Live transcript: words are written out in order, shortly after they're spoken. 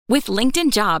With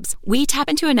LinkedIn Jobs, we tap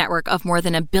into a network of more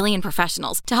than 1 billion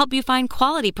professionals to help you find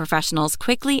quality professionals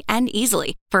quickly and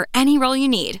easily for any role you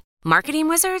need. Marketing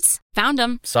wizards? Found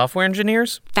them. Software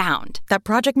engineers? Found. That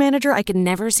project manager I could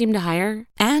never seem to hire?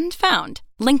 And found.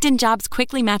 LinkedIn Jobs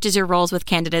quickly matches your roles with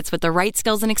candidates with the right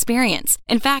skills and experience.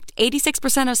 In fact,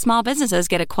 86% of small businesses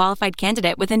get a qualified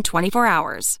candidate within 24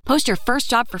 hours. Post your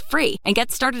first job for free and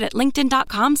get started at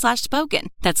linkedin.com/spoken.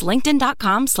 That's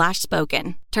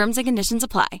linkedin.com/spoken. Terms and conditions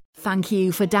apply. Thank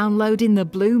you for downloading the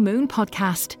Blue Moon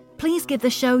podcast. Please give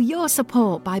the show your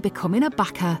support by becoming a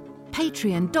backer.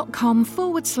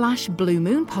 Patreon.com/Blue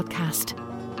Moon podcast.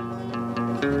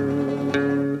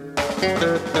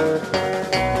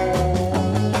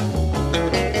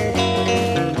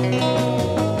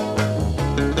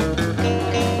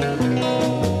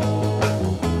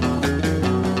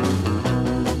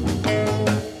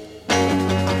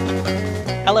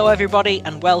 Hello everybody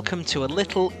and welcome to a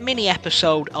little mini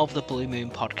episode of the Blue Moon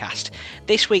podcast.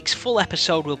 This week's full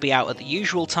episode will be out at the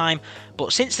usual time,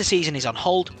 but since the season is on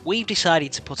hold, we've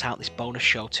decided to put out this bonus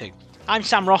show too. I'm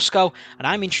Sam Roscoe and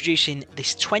I'm introducing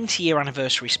this 20-year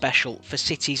anniversary special for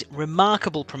City's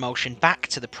remarkable promotion back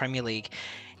to the Premier League.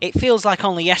 It feels like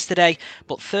only yesterday,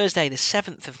 but Thursday the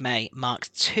 7th of May marks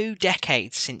 2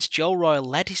 decades since Joe Royle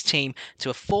led his team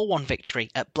to a 4-1 victory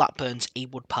at Blackburn's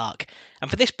Ewood Park. And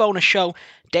for this bonus show,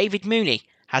 David Mooney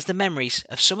has the memories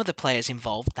of some of the players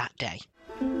involved that day.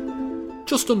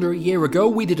 Just under a year ago,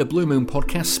 we did a Blue Moon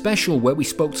podcast special where we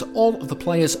spoke to all of the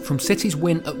players from City's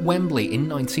win at Wembley in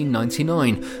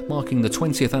 1999, marking the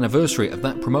 20th anniversary of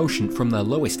that promotion from their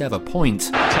lowest ever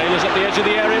point. Taylor's at the edge of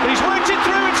the area, but he's worked it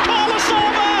through, it's Carlos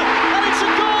Salva, and it's a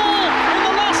goal in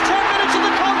the last 10 minutes of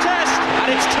the contest,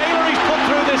 and it's Taylor he's put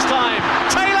through this time.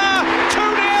 Taylor,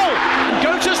 2-0, and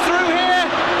Gota's through here,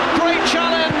 great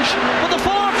challenge, but the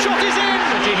follow-up shot is in.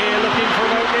 City here looking for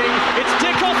an opening, it's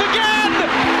Dickoff again!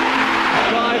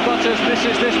 Clive Butters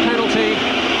misses this penalty.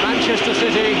 Manchester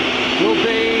City will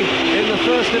be in the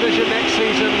First Division next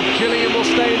season. Gillingham will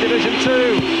stay in Division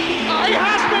 2. He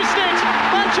has missed it!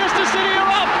 Manchester City are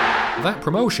up! That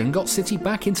promotion got City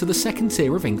back into the second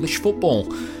tier of English football.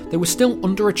 They were still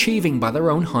underachieving by their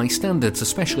own high standards,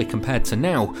 especially compared to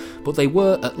now, but they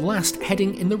were at last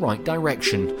heading in the right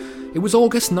direction. It was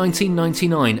August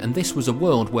 1999 and this was a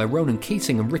world where Ronan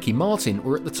Keating and Ricky Martin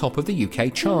were at the top of the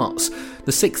UK charts.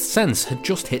 The Sixth Sense had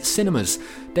just hit cinemas.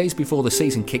 Days before the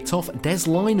season kicked off, Des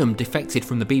Lynam defected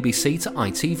from the BBC to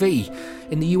ITV.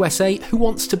 In the USA, Who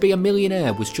Wants to Be a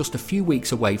Millionaire was just a few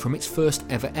weeks away from its first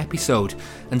ever episode,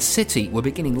 and City were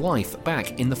beginning life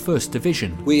back in the First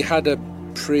Division. We had a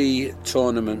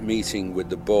pre-tournament meeting with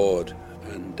the board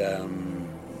and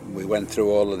we went through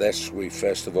all of this. We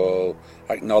first of all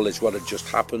acknowledged what had just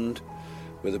happened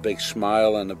with a big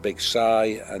smile and a big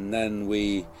sigh, and then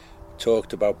we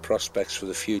talked about prospects for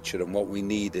the future and what we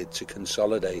needed to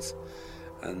consolidate.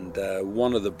 And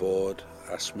one of the board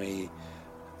asked me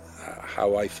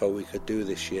how I felt we could do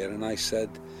this year, and I said,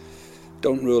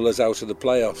 don't rule us out of the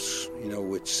playoffs,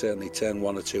 which certainly turned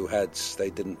one or two heads. They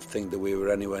didn't think that we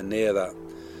were anywhere near that.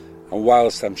 And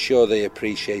whilst I'm sure they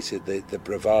appreciated the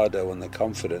bravado and the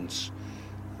confidence,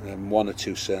 one or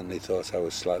two certainly thought I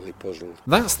was slightly puzzled.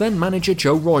 That's then manager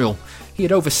Joe Royle. He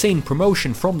had overseen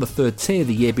promotion from the third tier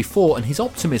the year before, and his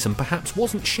optimism perhaps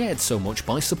wasn't shared so much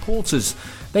by supporters.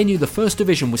 They knew the First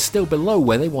Division was still below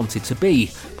where they wanted to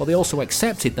be, but they also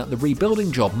accepted that the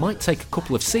rebuilding job might take a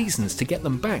couple of seasons to get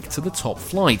them back to the top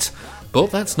flight. But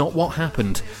that's not what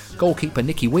happened. Goalkeeper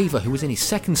Nicky Weaver, who was in his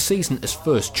second season as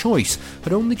first choice,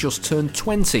 had only just turned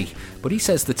 20, but he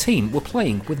says the team were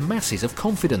playing with masses of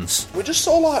confidence. We just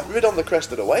saw rid on the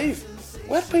crest of the wave.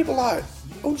 We had people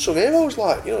unsung heroes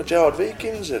Gerard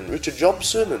Vikings and Richard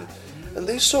Jobson and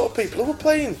these sort of people who were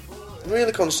playing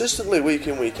really consistently week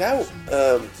in, week out. We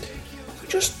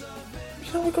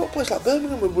got a place like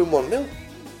Birmingham, we win 1-0. Then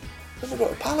we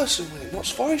got to Palace and winning,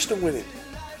 Notts Forest and winning.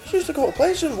 We used to go to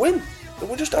places and win. And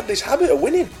we just had this habit of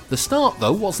winning. The start,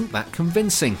 though, wasn't that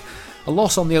convincing. A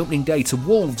loss on the opening day to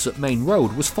Wolves at Main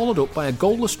Road was followed up by a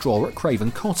goalless draw at Craven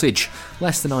Cottage.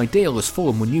 Less than ideal as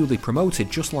Fulham were newly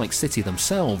promoted, just like City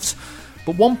themselves.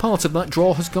 But one part of that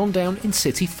draw has gone down in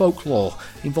City folklore,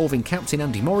 involving captain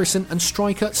Andy Morrison and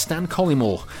striker Stan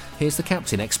Collymore. Here's the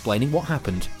captain explaining what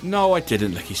happened. No, I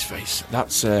didn't lick his face.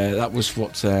 That was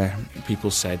what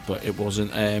people said, but it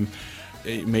wasn't.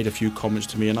 He made a few comments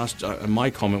to me, and my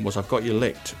comment was, "I've got you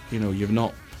licked. You've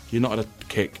not had a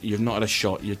kick, you've not had a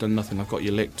shot, you've done nothing. I've got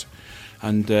you licked."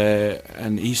 And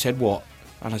he said, "What?"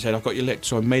 And I said, "I've got you licked."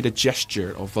 So I made a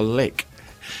gesture of a lick,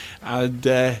 and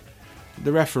the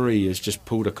referee has just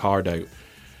pulled a card out,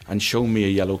 and shown me a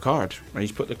yellow card. And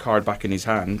he's put the card back in his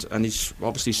hand, and he's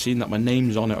obviously seen that my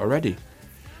name's on it already.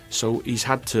 So he's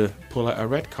had to pull out a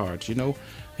red card, you know.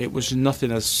 It was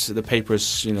nothing as the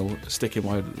papers, you know, sticking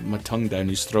my tongue down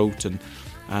his throat and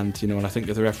you know, and I think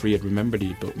if the referee had remembered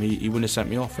he wouldn't have sent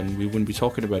me off and we wouldn't be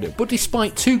talking about it. But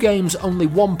despite 2 games, only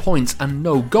 1 point and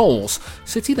no goals,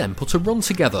 City then put a run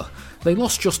together. They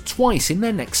lost just twice in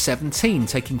their next 17,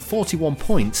 taking 41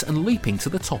 points and leaping to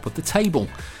the top of the table.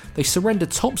 They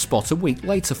surrendered top spot a week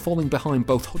later, falling behind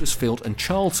both Huddersfield and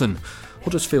Charlton.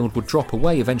 Huddersfield would drop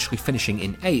away, eventually finishing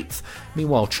in 8th.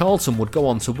 Meanwhile, Charlton would go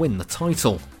on to win the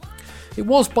title. It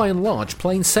was by and large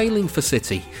plain sailing for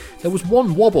City. There was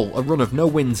one wobble, a run of no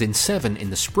wins in 7 in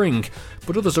the spring,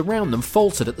 but others around them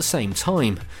faltered at the same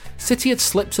time. City had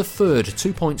slipped to 3rd,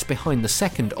 2 points behind the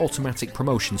 2nd automatic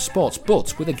promotion spot,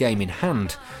 but with a game in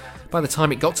hand. By the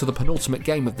time it got to the penultimate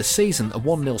game of the season, a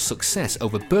 1-0 success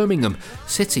over Birmingham,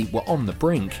 City were on the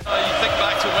brink. You think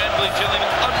back to Wembley,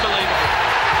 Gillingham, unbelievable.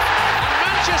 And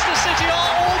Manchester City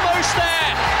are almost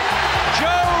there.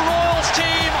 Joe Royle's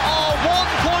team are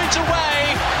 1 point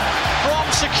away from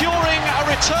securing a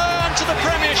return to the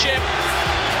Premiership.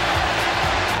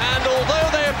 And although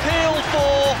they appealed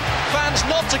for fans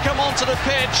not to come onto the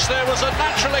pitch, there was a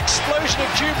natural explosion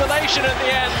of jubilation at the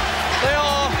end. They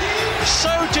are so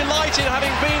delighted,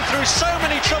 having been through so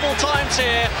many troubled times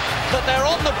here, that they're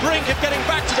on the brink of getting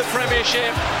back to the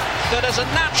Premiership, that as a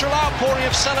natural outpouring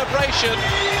of celebration,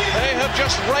 they have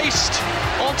just raced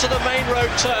onto the main road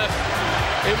turf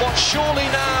in what surely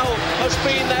now has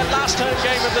been their last home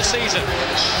game of the season.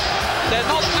 They're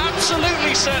not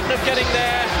absolutely certain of getting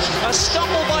there. A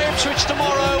stumble by Ipswich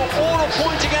tomorrow or a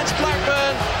point against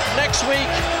Blackburn next week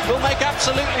will make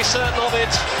absolutely certain of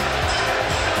it.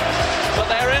 But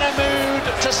they're in a mood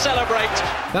to celebrate.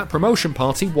 That promotion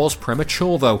party was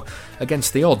premature though.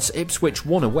 Against the odds, Ipswich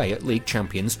won away at league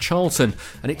champions Charlton,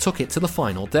 and it took it to the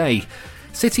final day.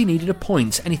 City needed a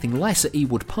point, anything less at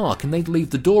Ewood Park, and they'd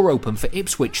leave the door open for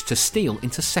Ipswich to steal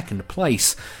into 2nd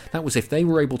place. That was if they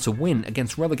were able to win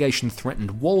against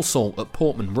relegation-threatened Walsall at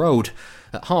Portman Road.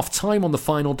 At half-time on the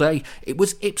final day, it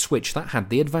was Ipswich that had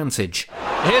the advantage.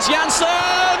 Here's Janssen!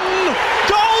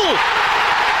 Goal!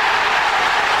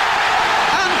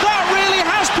 And that really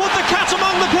has put the cat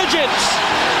among the pigeons.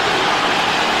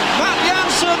 Matt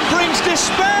Janssen brings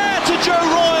despair to Joe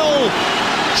Royle,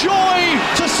 joy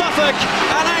to Suffolk,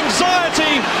 and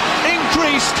anxiety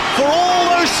increased for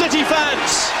all those City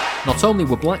fans. Not only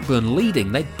were Blackburn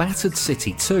leading, they'd battered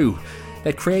City too.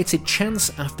 They'd created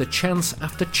chance after chance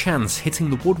after chance, hitting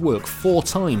the woodwork 4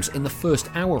 times in the first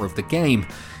hour of the game.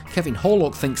 Kevin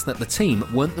Horlock thinks that the team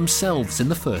weren't themselves in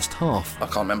the first half. I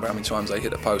can't remember how many times they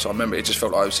hit the post. I remember it just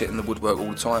felt like I was hitting the woodwork all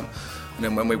the time. And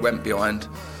then when we went behind,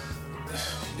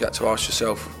 you had to ask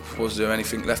yourself, was there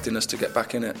anything left in us to get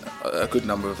back in it? A good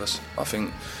number of us, I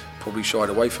think, probably shied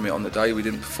away from it on the day. We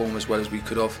didn't perform as well as we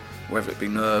could have, whether it be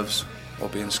nerves or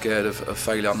being scared of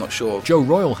failure, I'm not sure. Joe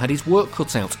Royle had his work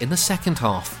cut out in the second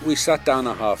half. We sat down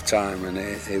at half-time and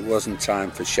it wasn't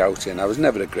time for shouting. I was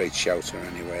never a great shouter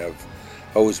anyway. I've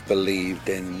always believed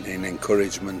in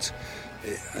encouragement,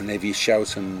 and if you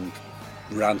shout and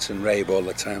rant and rave all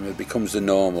the time, it becomes the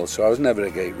normal. So I was never a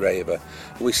great raver.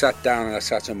 We sat down and I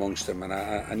sat amongst them, and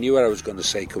I knew what I was going to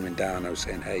say coming down. I was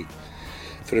saying, hey,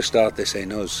 for a start, this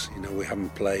ain't us. You know, we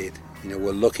haven't played. You know,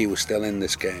 we're lucky we're still in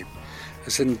this game. I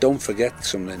said, and don't forget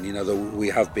something, you know, that we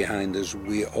have behind us.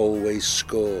 We always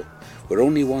score. We're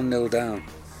only 1-0 down.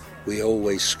 We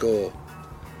always score.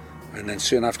 And then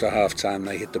soon after half-time,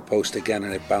 they hit the post again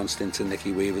and it bounced into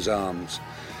Nicky Weaver's arms.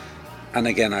 And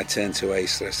again, I turned to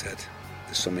Ace and I said,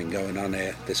 there's something going on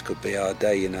here. This could be our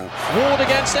day, you know. Ward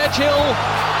against Edgehill,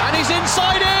 and he's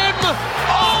inside him!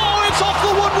 Oh, it's off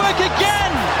the woodwork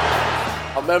again!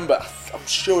 I remember, I'm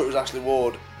sure it was Ashley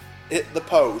Ward, hit the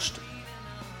post.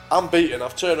 I'm beaten,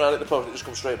 I've turned around at the post and it just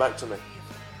comes straight back to me.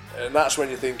 And that's when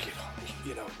you're thinking,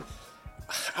 you know,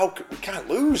 we can't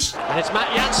lose. And it's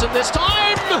Matt Janssen this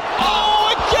time!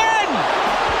 Oh,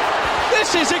 again!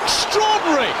 This is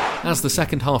extraordinary! As the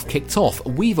second half kicked off,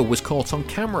 Weaver was caught on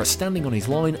camera standing on his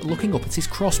line, looking up at his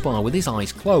crossbar with his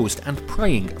eyes closed and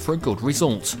praying for a good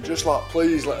result. Just like,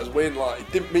 please let us win. Like,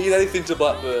 it didn't mean anything to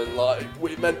Blackburn. Like,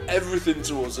 it meant everything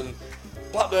to us, and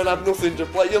Blackburn had nothing to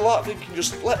play. You're like thinking,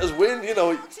 just let us win. You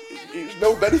know, it's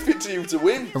no benefit to you to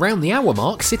win. Around the hour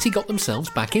mark, City got themselves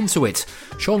back into it.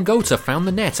 Sean Gota found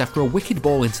the net after a wicked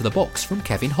ball into the box from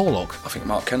Kevin Horlock. I think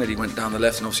Mark Kennedy went down the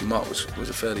left, and obviously Mark was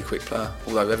a fairly quick player,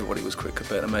 although everybody was quick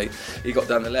compared to me. He got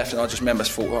down the left, and I just remember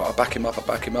thought, well, I'll back him up,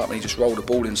 and he just rolled the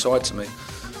ball inside to me.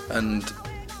 And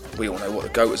we all know what the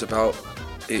GOAT is about.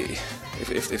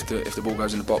 if the ball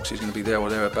goes in the box, he's going to be there or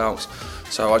thereabouts.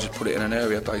 So I just put it in an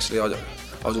area. Basically, I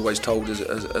was always told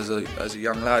as a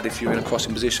young lad, if you're in a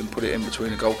crossing position, put it in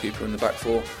between the goalkeeper and the back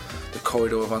four, the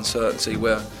corridor of uncertainty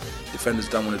where defenders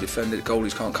don't want to defend it,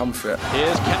 goalies can't come for it.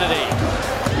 Here's Kennedy.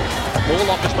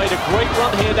 Morlock has made a great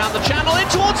run here down the channel, in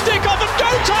towards Dickov and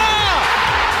Gota!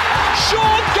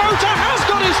 Sean Gota has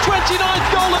got his 29th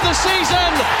goal of the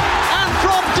season, and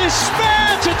from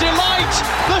despair to delight,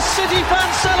 the City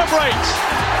fans celebrate.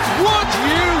 Would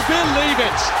you believe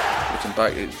it? Looking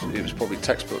back, it was probably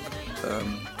textbook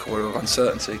corridor of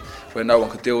uncertainty, where no one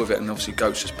could deal with it, and obviously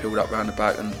Goats just peeled up round the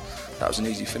back, and that was an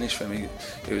easy finish for me.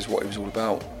 It was what it was all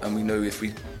about, and we knew if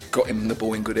we got him the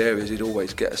ball in good areas, he'd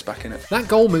always get us back in it. That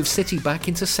goal moved City back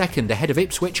into second, ahead of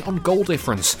Ipswich on goal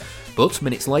difference. But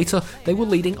minutes later, they were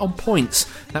leading on points.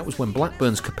 That was when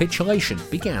Blackburn's capitulation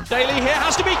began. Daly here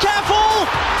has to be careful,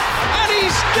 and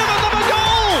he's given them a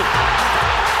goal!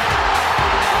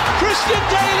 Christian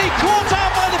Daly caught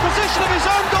out by the position of his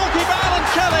own goalkeeper, Alan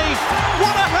Kelly.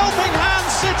 What a helping hand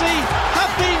City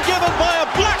have been given by a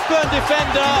Blackburn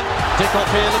defender. Dickov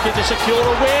here looking to secure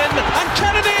a win, and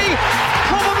Kennedy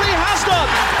probably has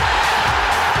done.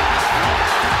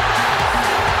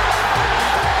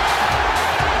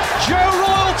 Joe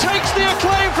Royle takes the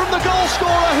acclaim from the goal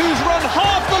scorer, who's run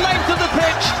half the length of the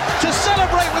pitch to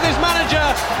celebrate with his manager,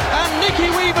 and Nicky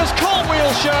Weaver's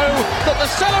cartwheel show that the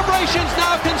celebrations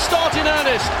now can start in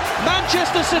earnest.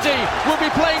 Manchester City will be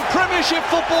playing Premiership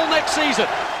football next season.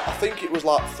 I think it was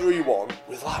like 3-1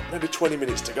 with like maybe 20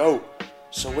 minutes to go.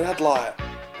 So we were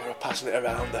passing it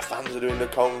around, the fans are doing the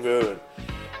conga, and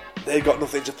they got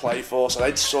nothing to play for, so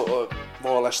they'd sort of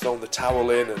more or less thrown the towel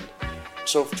in. And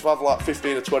so to have like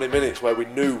 15 or 20 minutes where we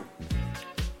knew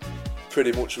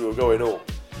pretty much we were going up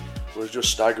was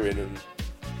just staggering, and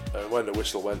when the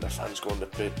whistle went, the fans go on the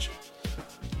pitch.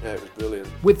 Yeah, it was brilliant.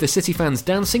 With the City fans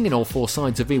dancing in all four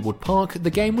sides of Ewood Park, the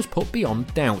game was put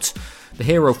beyond doubt. The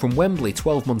hero from Wembley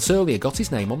 12 months earlier got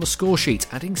his name on the score sheet,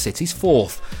 adding City's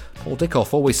fourth. Paul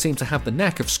Dickov always seemed to have the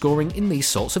knack of scoring in these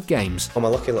sorts of games. I'm a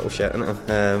lucky little shit, isn't it?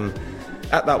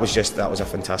 That was a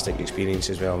fantastic experience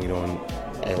as well, you know.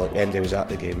 And like Andy was at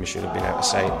the game, we should have been out of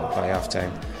sight by half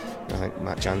time. I think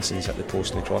Matt Jansen's hit the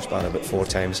post and the crossbar about 4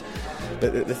 times.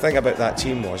 But the thing about that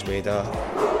team was we had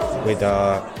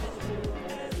a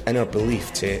inner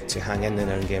belief to hang in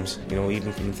our games. You know,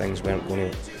 even when things weren't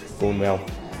going well,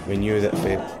 we knew that if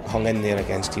we hung in there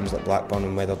against teams like Blackburn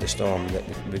and weathered the storm, that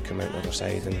we'd come out the other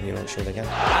side and, you know, it showed again.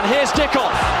 And here's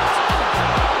Dickov,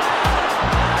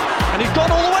 and he's gone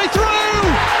all the way through.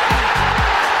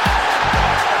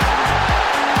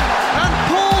 And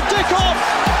Paul Dickov,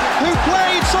 who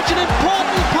played such an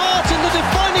important part in the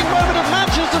defining moment of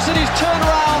Manchester City's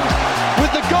turnaround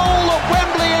with the goal at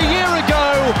Wembley a year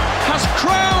ago, has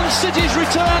crowned City's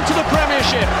return to the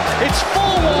Premiership. It's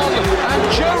 4-1, and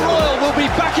Joe Royle will be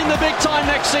back in the big time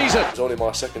next season. It's only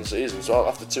my second season, so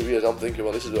after 2 years I'm thinking,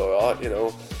 well, this is alright, you know.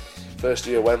 First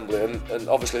year Wembley, and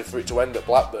obviously for it to end at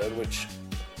Blackburn, which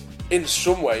in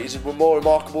some ways were more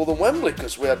remarkable than Wembley,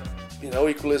 because we had, you know,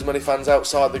 equally as many fans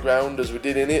outside the ground as we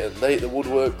did in it, and they hit the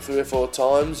woodwork 3 or 4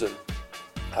 times, and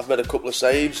I've made a couple of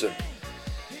saves, and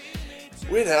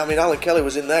Alan Kelly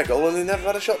was in their goal and he never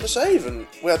had a shot to save, and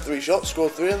we had 3 shots,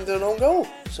 scored 3 and did an own goal,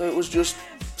 so it was just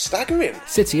staggering.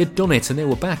 City had done it and they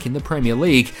were back in the Premier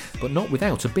League, but not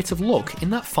without a bit of luck in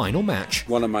that final match.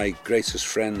 One of my greatest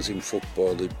friends in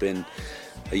football who'd been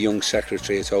a young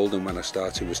secretary at Oldham when I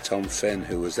started was Tom Finn,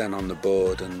 who was then on the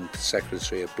board and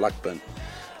secretary at Blackburn.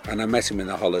 And I met him in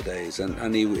the holidays,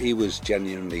 and he was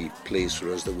genuinely pleased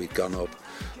for us that we'd gone up,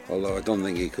 although I don't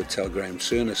think he could tell Graham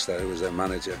Souness that he was their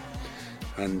manager.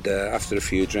 And after a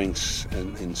few drinks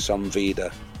in some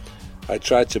Vida, I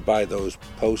tried to buy those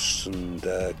posts and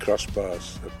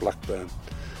crossbars at Blackburn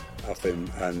off him,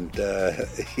 and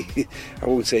I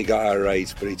won't say he got our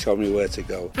right, but he told me where to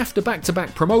go. After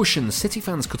back-to-back promotions, City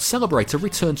fans could celebrate a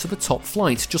return to the top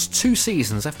flight just 2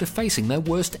 seasons after facing their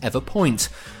worst ever point.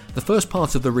 The first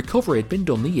part of the recovery had been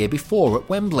done the year before at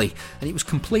Wembley, and it was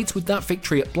complete with that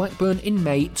victory at Blackburn in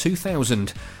May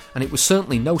 2000. And it was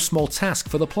certainly no small task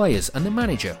for the players and the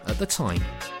manager at the time.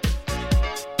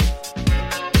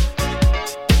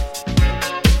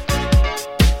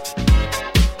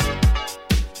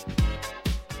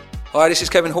 Hi, this is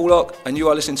Kevin Horlock, and you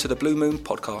are listening to the Blue Moon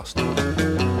Podcast.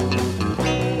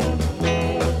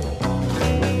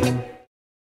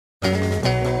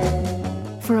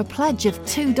 For a pledge of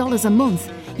 $2 a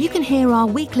month, you can hear our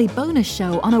weekly bonus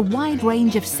show on a wide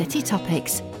range of City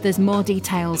topics. There's more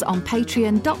details on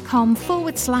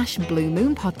patreon.com/Blue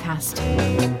Moon Podcast.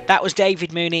 That was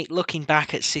David Mooney looking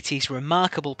back at City's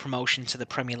remarkable promotion to the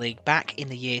Premier League back in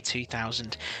the year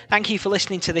 2000. Thank you for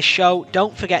listening to this show.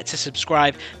 Don't forget to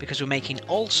subscribe because we're making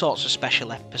all sorts of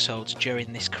special episodes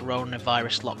during this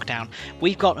coronavirus lockdown.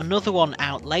 We've got another one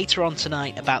out later on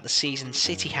tonight about the season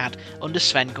City had under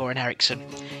Sven-Göran Eriksson.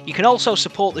 You can also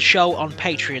support the show on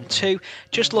Patreon too.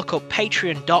 Just look up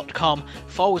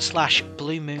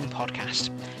patreon.com/Blue Moon Podcast.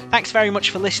 Thanks very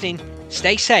much for listening.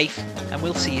 Stay safe and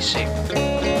we'll see you soon.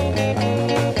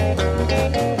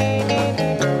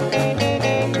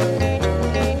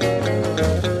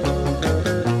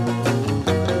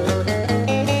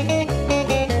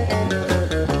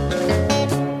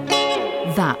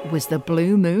 That was the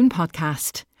Blue Moon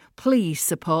Podcast. Please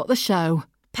support the show.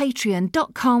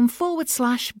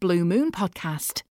 Patreon.com/Blue Moon Podcast.